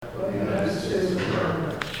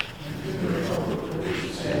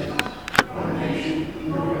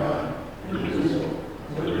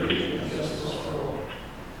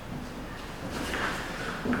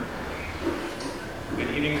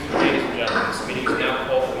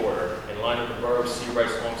line with the Borough of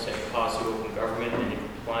Seabright's longstanding policy of open government and in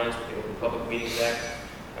compliance with the Open Public Meetings Act,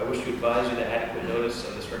 I wish to advise you that adequate notice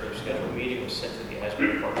of this regular scheduled meeting was sent to the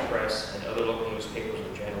Asbury Park Press and other local newspapers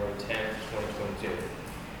on January 10th, 2022.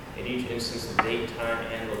 In each instance, the date, time,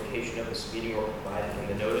 and location of this meeting were provided in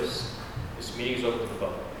the notice. This meeting is open to the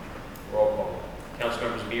public. Roll call.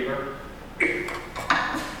 Councilmembers Beaver.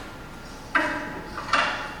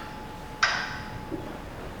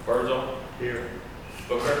 Birdsall. Here.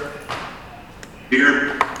 Booker.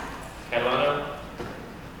 Here. Catalano.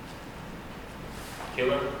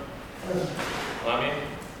 Killer. Lamy.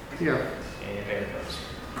 Here. And Mayor Prince.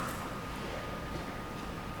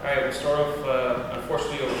 All right, we'll start off.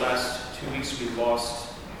 Unfortunately, over the last 2 weeks, we've lost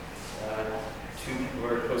two people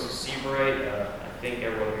very close to Seabright. I think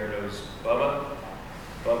everyone here knows Bubba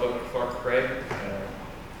Clark Craig.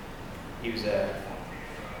 He was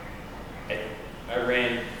I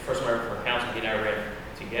ran, first time I ran for council, he and I ran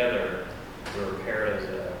together. We were paired as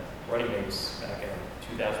running mates back in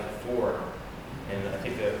 2004. And I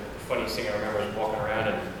think the funniest thing I remember was walking around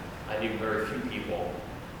and I knew very few people.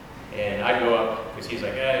 And I'd go up, because he's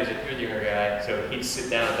like, he's a good younger guy. So he'd sit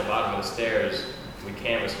down at the bottom of the stairs. We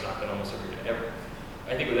canvassed knocking almost every,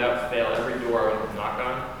 I think without fail, every door I would knock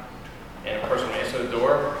on. And a person would answer the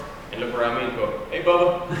door and look around me and go, "Hey,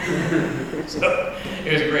 Bubba." So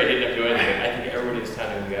it was great. He didn't have to do anything. I think everybody in this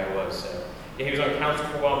town knew who the guy was. So yeah, he was on council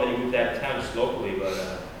for a while, then he moved out of town just locally. But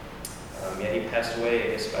yeah, he passed away,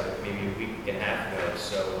 I guess, about maybe a week and a half ago.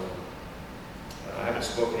 So I haven't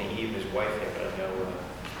spoken to Eve, his wife, yet, but I know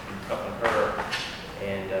I'm talking to her.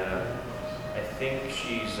 And I think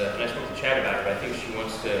she's, and I spoke to Chad about it, but I think she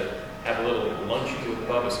wants to have a little luncheon with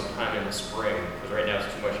Bubba sometime in the spring, because right now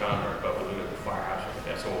it's too much on her, but we'll do it at the firehouse. I think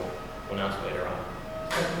that's what we'll announce later on.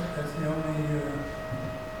 That's the only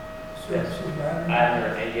service you I haven't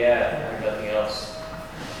heard it yet. I heard nothing else.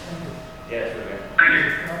 Yeah, it's really good.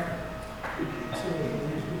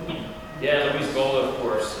 Yeah, Louise Gold, of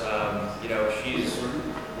course. You know, she's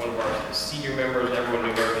one of our senior members. Everyone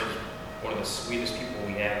knew her. She's one of the sweetest people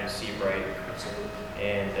we have in Seabright.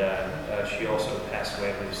 And she also passed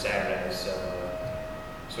away, I believe, Saturday. So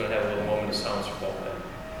just want to have a little moment of silence for both of them.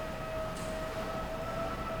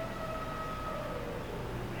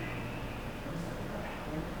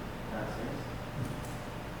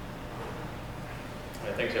 All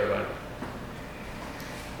right, thanks, everybody.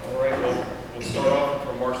 All right, well, we'll start off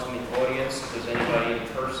with remarks from the audience. If there's anybody in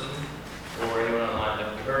person or anyone online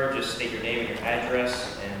that we heard, just state your name and your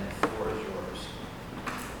address, and the floor is yours.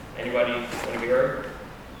 Anybody want to be heard?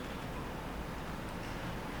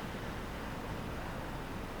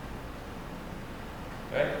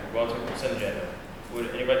 All right, we're on to the consent agenda. Would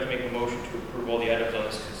anybody like to make a motion to approve all the items on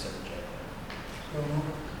this consent agenda?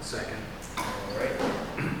 Second. All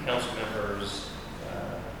right, council members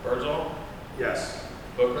Birdsall, Yes.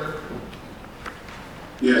 Booker,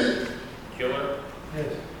 Yes. Killer, Yes.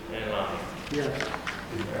 and Lamy. Yes.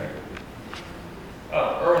 All right.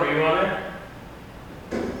 Oh, Erwin, are you on there?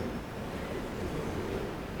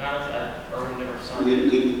 No, Erwin never signed.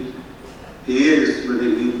 He is, but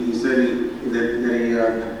he said that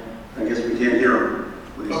he, I guess we can't hear him.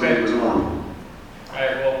 What he said Okay. was wrong. All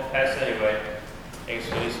right, well, pass anyway.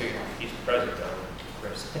 Thanks, at least he's present though,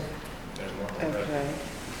 Chris. There's more present. Okay.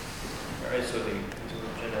 All right, so the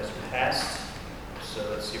agenda has passed. So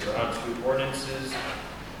let's see, we're on to ordinances.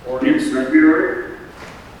 Ordinance.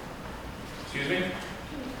 Excuse me?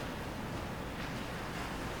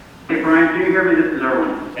 Hey Brian, can you hear me? This is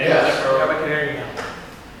Erwin. Hey, Yes. that's all right. I can hear you now.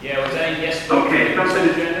 Yeah, was that a yes vote Okay, for the consent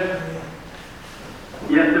something- agenda?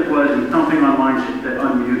 Yes, it was, and something online just said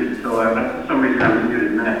unmuted, so for some reason I was muted,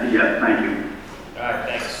 and that's a yes, thank you. All right,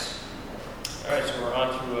 thanks. All right, so we're on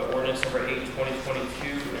to ordinance number 8,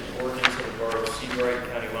 2022, an ordinance of the Borough of Seabright,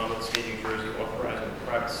 County of Monmouth, State of New Jersey, authorizing the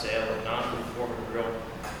private sale of non-conforming real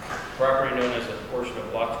property known as a portion of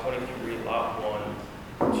Block 23, Lot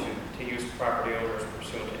 1, to contiguous property owners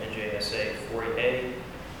pursuant to NJSA 40A,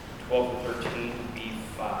 12 and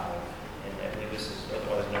 13B5, and I believe this is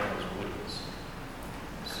otherwise known as Woods.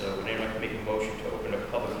 So would anyone like to make a motion to open a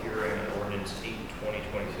public hearing on ordinance 8,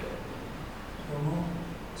 2022? So moved.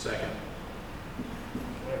 Second.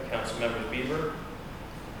 Council members Beaver,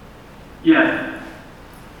 Yes,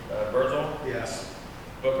 Birdsall, Yes.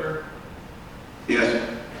 Booker, Yes.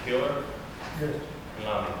 Keeler, Yes. and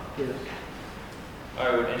Lamy. Yes. All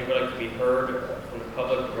right, would anybody like to be heard from the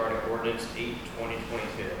public regarding ordinance 8,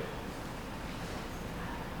 2022?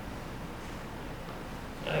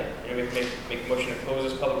 All right, anybody make a motion to close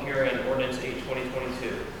this public hearing on ordinance 8, 2022?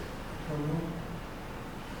 So moved.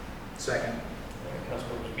 Second. Council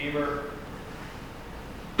members Beaver,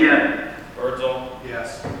 yes, Birdsall,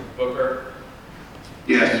 Yes. Booker,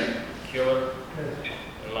 Yes. Keeler, Yes.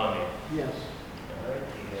 and Lamia. Yes. All right,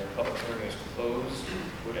 the public hearing is closed.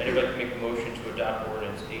 Would anybody make a motion to adopt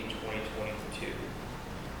ordinance 8/2022?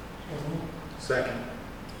 So moved. Second.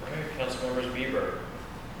 All right, council members Bieber,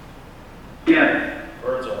 Yes.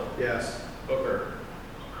 Birdsall, Yes. Booker,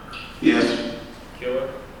 Yes. Keeler,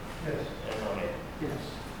 Yes. and Lamia. Yes.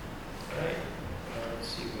 All right, let's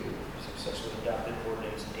see, we successfully adopted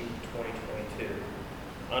ordinance 8/2022.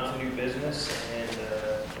 On to new business, and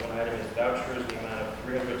one item is vouchers, in the amount of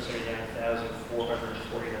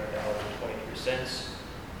 $379,449.23.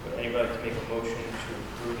 Would anybody like to make a motion to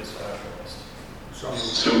approve this voucher list? So moved.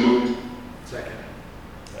 So moved. Second.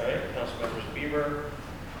 All right, council members Bieber,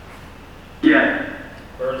 Yes.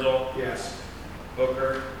 Birdsall, Yes.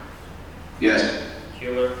 Booker, Yes.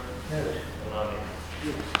 Keeler, Yes. and Lamia.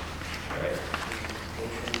 All right, the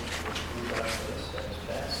motion to approve voucher list has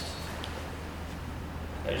passed.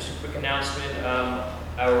 Just a quick announcement,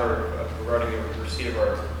 regarding the receipt of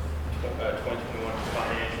our 2021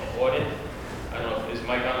 financial audit. I don't know, is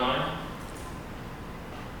Mike online?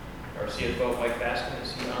 Our CFO, Mike Baskin,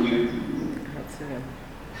 is he on? That's him.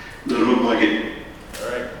 Doesn't look like it. All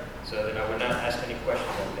right, so then I would not ask any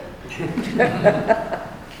questions of them.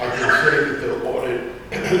 I can say that the audit,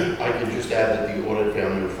 I can just add that the audit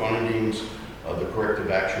found no findings. The corrective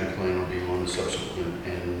action plan will be on the subsequent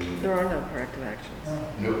and There are no corrective actions.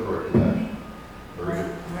 no corrective action. Very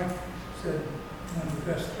good. Mike said, one of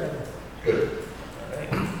the best ever. Good.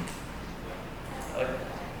 All right.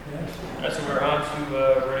 Yes. All right, so we're on to,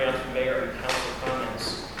 running on to mayor and council comments.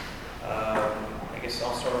 I guess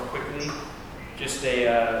I'll start off quickly. Just so I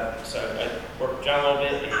worked with John a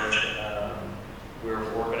little bit, and we're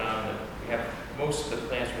working on, we have most of the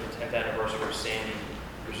plans for the 10th anniversary of Sandy,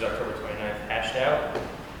 which is October 29th, hashed out.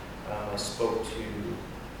 I spoke to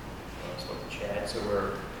Chad, so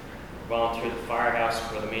we're volunteered at the firehouse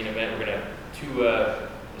for the main event. We're going to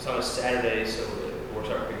it's on a Saturday, so it works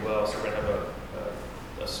out pretty well. So we're going to have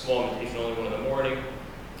a small invitation only one in the morning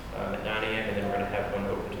at 9 a.m. and then we're going to have one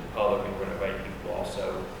open to the public, and we're going to invite people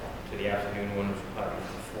also to the afternoon one, which will probably be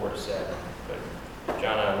from 4 to 7. But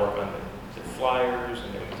John and I work on the flyers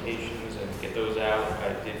and the invitations and get those out.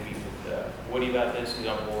 I did meet with Woody about this. He's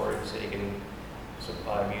on board. He said he can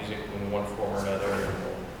supply music in one form or another, and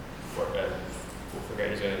we'll figure out,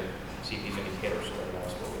 he's going to see if he's going to cater something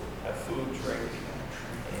else. We'll have food, drink, and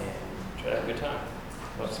try to have a good time.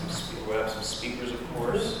 We'll have some speakers, of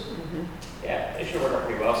course. Mhm. Yeah, it should work out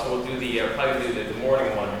pretty well. So we'll do probably do the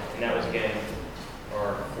morning one, and that was again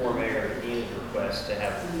our former mayor Ian's request to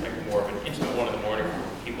have like more of an intimate one in the morning for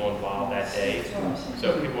people involved that day.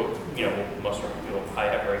 So people, we'll muster people high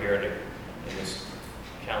up right here in this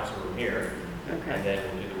council room here, and Okay. then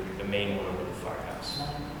we'll do the main one over the firehouse,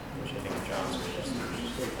 which I think John's suggested.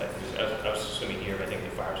 I was assuming here, but I think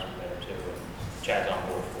the firehouse would be better too. But Chad's on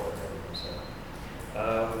board for it. So.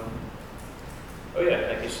 Oh yeah,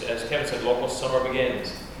 like as Kevin said, local summer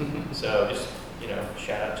begins. So just,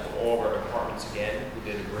 shout out to all of our departments again who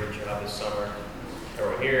did a great job this summer.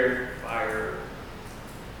 Over here, fire,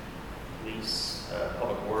 police,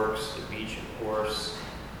 public works, the beach, of course.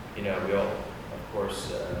 We all, of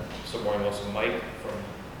course, some more most of Mike from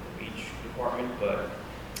the beach department, but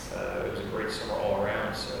it was a great summer all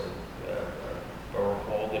around. So Borough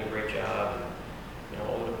Hall did a great job. And,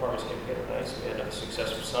 all the departments came together nice. We had another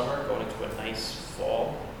successful summer, going into a nice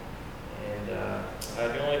fall. And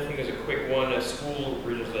the only thing is a quick one, a school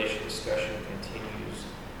regionalization discussion continues.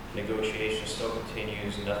 Negotiation still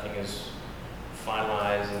continues. Nothing is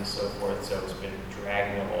finalized and so forth, so it's been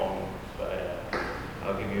dragging along. But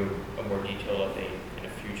I'll give you a more detailed update in the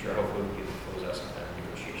future. Hopefully we can close out some kind of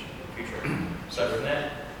negotiation in the future. Aside from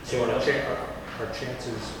that, So anyone else? our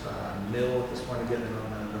chances nil at this point of getting it on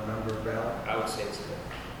the November ballot? I would say it's to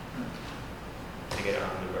get it on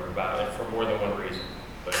the November ballot for more than one reason.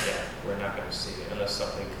 But yeah, we're not going to see it unless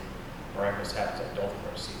something miraculous happens. I don't think we're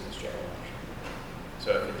going to see this general election. So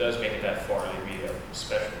if it does make it that far, it'll be a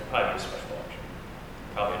special, probably a special election.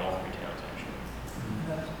 Probably in all 3 towns, actually.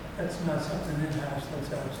 That's not something in-house,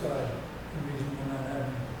 that's outside, the reason we're not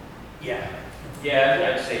having it.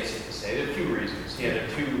 Yeah, I'd say it's safe to say. There are 2 reasons. Yeah, there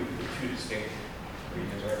are two distinct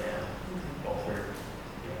reasons right now. Both are,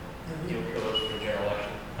 deal killers for the general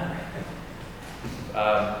election.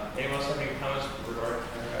 Anyone else have any comments regarding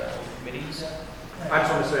committees? I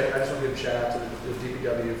just want to give a shout out to the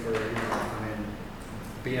DPW for,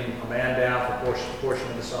 being a man down for a portion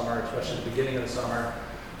of the summer, especially the beginning of the summer,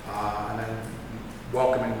 and then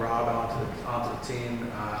welcoming Rob onto the team.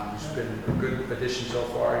 He's been a good addition so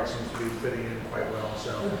far. He seems to be fitting in quite well.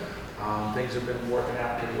 So things have been working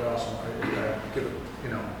out pretty well. So I give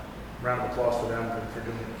round of applause for them for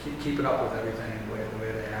doing, keeping up with everything the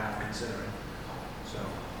way they have, considering. So,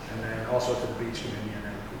 and then also to the beach committee and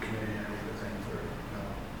everything for,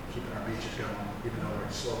 keeping our beaches going, even though we're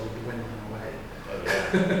slowly dwindling away. Oh, yeah.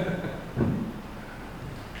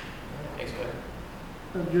 Thanks,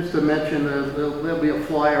 Glenn. Just to mention, there'll be a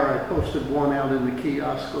flyer, I posted one out in the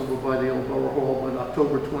kiosk over by the old Borough Hall, but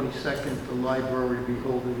October 22nd, the library will be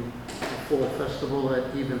holding a fall festival at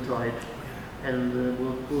Eventide, and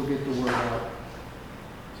we'll get the word out.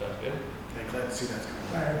 Sounds good. I'm glad to see that's coming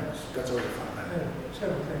I back. have That's always fun.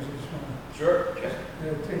 several things I just want to Sure. Yes.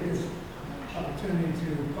 take this opportunity to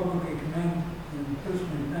publicly commend and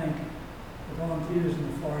personally thank the volunteers in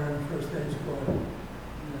the fire and first aid squad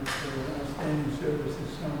for outstanding service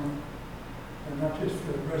this summer, and not just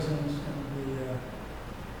for the residents and the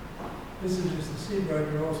visitors to Seabright,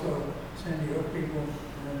 but also Sandy Hook people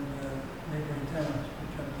and neighboring towns who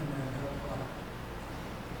jumped in there and helped out.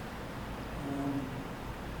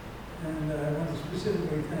 And I want to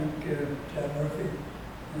specifically thank Chad Murphy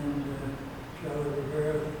and Charlie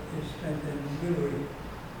Rivera. They spent in literally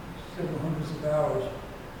several hundreds of hours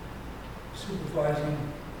supervising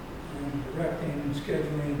and directing and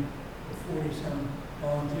scheduling the 40-some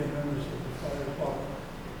volunteer members of the fire department.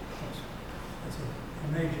 That's a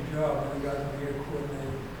major job, and they got to be here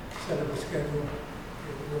coordinated, set up a schedule,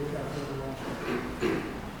 it worked out really well.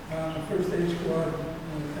 The first aid squad, I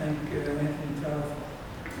want to thank Anthony Todd,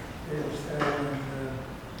 David Starr, and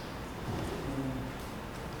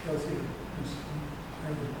Kelsey, Ms.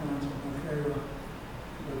 Agnes Pons, and Mark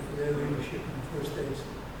for their leadership in the first aid.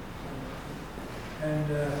 And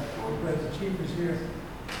I'm glad the chief is here.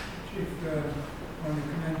 Chief, I want to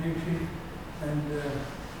commend you, Chief, and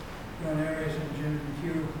John Arias and Jim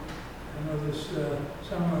McHugh. I know this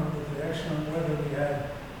summer with the excellent weather we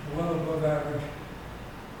had, well above average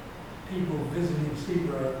people visiting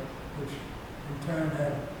Seabright, which in turn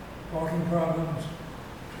had parking problems,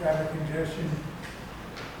 traffic congestion,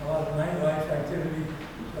 a lot of nightlife activity.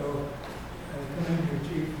 So I commend you,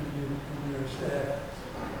 Chief, and your staff.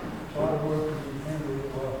 A lot of work and you handled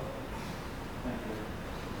it well.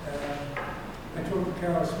 I talked to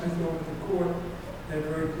Carol Smith over at the court. They're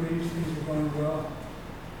very pleased. Things are going well.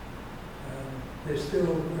 There's still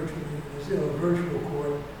a virtual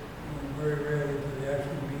court. Very rarely do they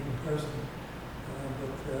actually meet in person.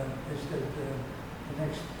 But they said the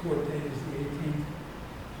next court date is the 18th.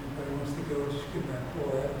 Anybody wants to go, just give them a call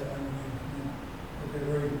ahead of time. But they're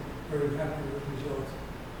very, very happy with the results.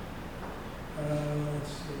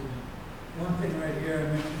 Let's see. One thing right here I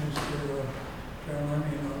mentioned is to John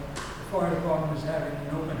Lemmy, the fire department is having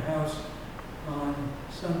an open house on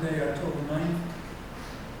Sunday, October 9th,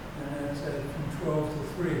 and that's from 12 to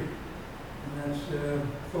 3. And that's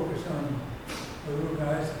focused on the little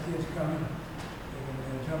guys, the kids coming. They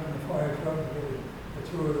can jump in the fire truck, get a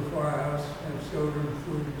tour of the firehouse, have soda and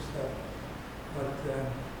food and stuff. But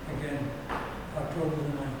again, October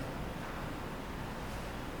the 9th.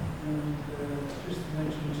 And just to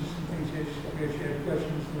mention just some things here, just in case you have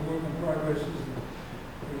questions, the work in progress is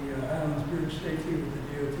the Highlands Bridge safety with the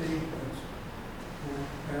DOT. We're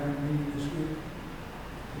having a meeting this week.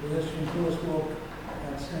 The pedestrian crosswalk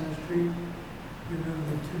at Center Street. You remember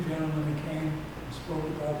the two gentlemen that came and spoke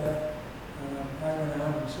about that. I went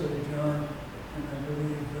out and so did John, and I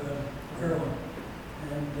believe Erwin.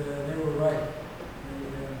 And they were right.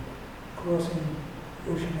 Crossing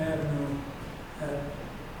Ocean Avenue at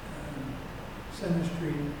Center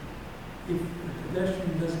Street, if the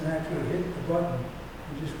pedestrian doesn't actually hit the button,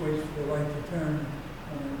 he just waits for the light to turn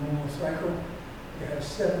on a normal cycle, you have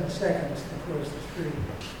 7 seconds to cross the street.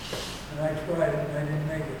 And I tried it and I didn't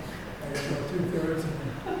make it. I got about 2/3 and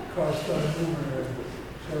the car started moving already.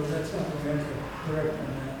 So that's something we have to correct on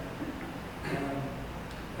that.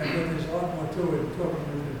 I know there's a lot more to it, talking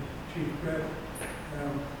with the Chief Brett.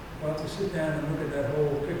 We'll have to sit down and look at that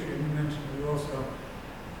whole picture. You mentioned it also.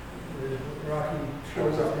 The rocky I was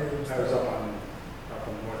shores up, there. I was up on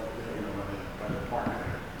what, by the park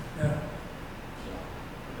there. Yeah, So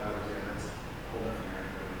that was, that's a whole different area,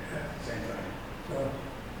 but yeah, same thing. so,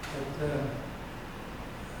 but,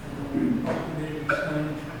 updated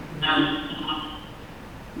signage.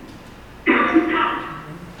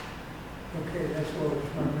 Okay, that's all.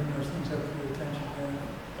 Just want to bring those things up to your attention.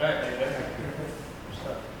 All right, thank you.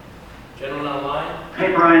 Gentlemen online? Hey,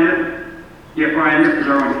 Brian. Brian, this is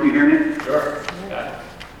Erwin. Can you hear me? Sure. Got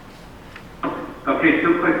it. Okay,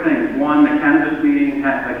 two quick things. One, the cannabis committee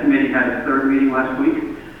had its third meeting last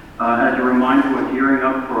week. As a reminder, we're gearing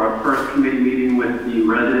up for our first committee meeting with the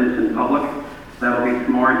residents and public. That will be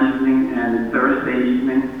tomorrow evening and Thursday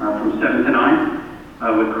evening from 7 to 9.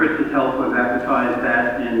 With Chris's help, we've advertised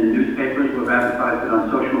that in the newspapers, we've advertised it on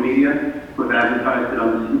social media, we've advertised it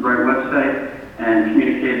on the Seabright website, and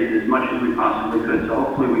communicated as much as we possibly could. So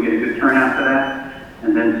hopefully we get a good turnout for that.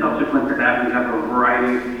 And then subsequent to that, we have a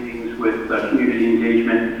variety of meetings with community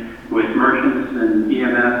engagement, with merchants and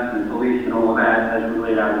EMS and police and all of that as we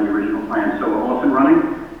laid out in the original plan. So we're off and running,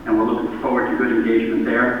 and we're looking forward to good engagement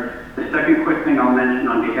there. The second quick thing I'll mention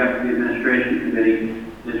on behalf of the administration committee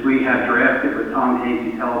is we have drafted with Tom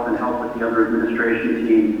Hazy's help and help with the other administration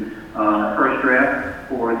team, first draft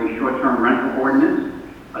for the short-term rental ordinance.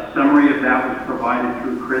 A summary of that was provided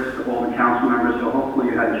through Chris to all the council members, so hopefully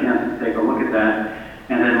you had a chance to take a look at that.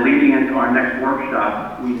 And then leading into our next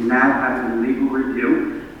workshop, we now have it in legal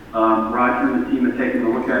review. Roger and the team are taking a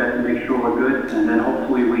look at it to make sure we're good, and then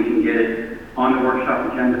hopefully we can get it on the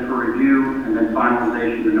workshop agenda for review and then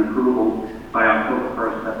finalization and approval by October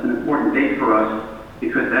 1st. That's an important date for us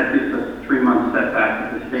because that gives us a 3-month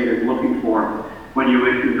setback that the state is looking for when you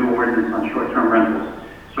issue new ordinance on short-term rentals.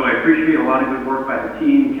 So I appreciate a lot of good work by the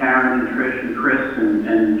team, Karen and Trish and Chris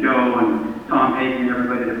and Joe and Tom Hazy and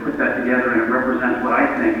everybody to put that together, and it represents what I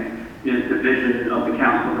think is the vision of the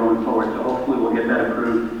council going forward. So hopefully we'll get that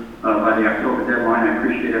approved by the October deadline. I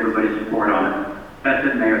appreciate everybody's support on it. That's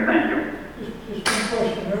it, Mayor. Thank you. Just one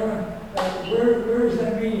question, Erwin. Where is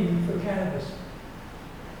that meeting for cannabis?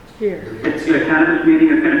 Here. It's the cannabis meeting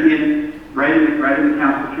is going to be right in the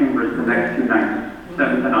council chambers the next 2 nights,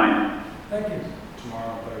 7 to 9. Thank you.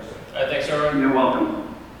 Tomorrow, Thursday. Thanks, Erwin. You're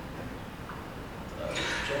welcome.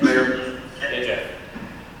 Jeff? Mayor? Hey, Jeff.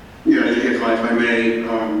 Yeah, if I may,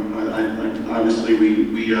 obviously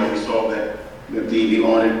we saw that the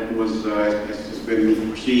audit was has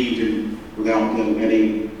been received and without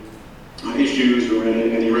any issues or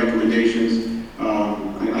any recommendations.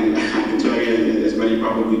 I can tell you, as many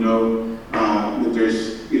probably know, that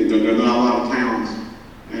there are not a lot of towns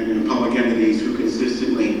and public entities who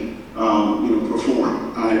consistently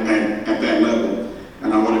perform at that level.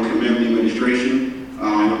 And I want to commend the administration.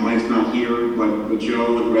 I know Mike's not here, but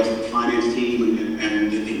Joe and the rest of the finance team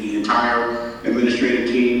and the entire administrative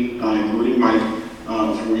team, including Mike,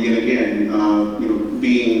 for yet again,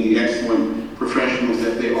 being the excellent professionals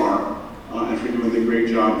that they are, and for doing the great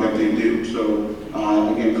job that they do. So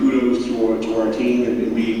again, kudos to our team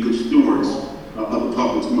and being good stewards of the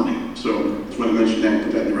public's money. So just want to mention that and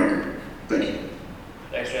put that in the record. Thank you.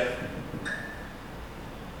 Thanks, Jeff.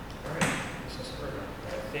 All right,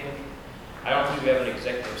 I don't think we have an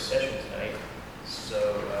executive session tonight, so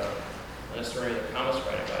unless there are any other comments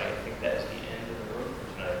from anybody, I think that is the end of the road for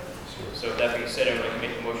tonight. So with that being said, I'm going to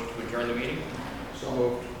make a motion to adjourn the meeting. So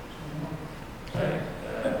moved. All right,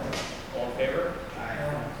 all in favor? Aye.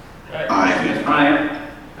 All right. Aye. Bye.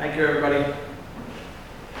 Thank you, everybody.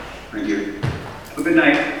 Thank you. Have a good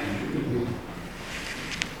night.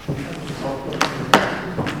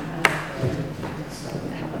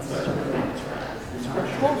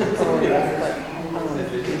 Hold it.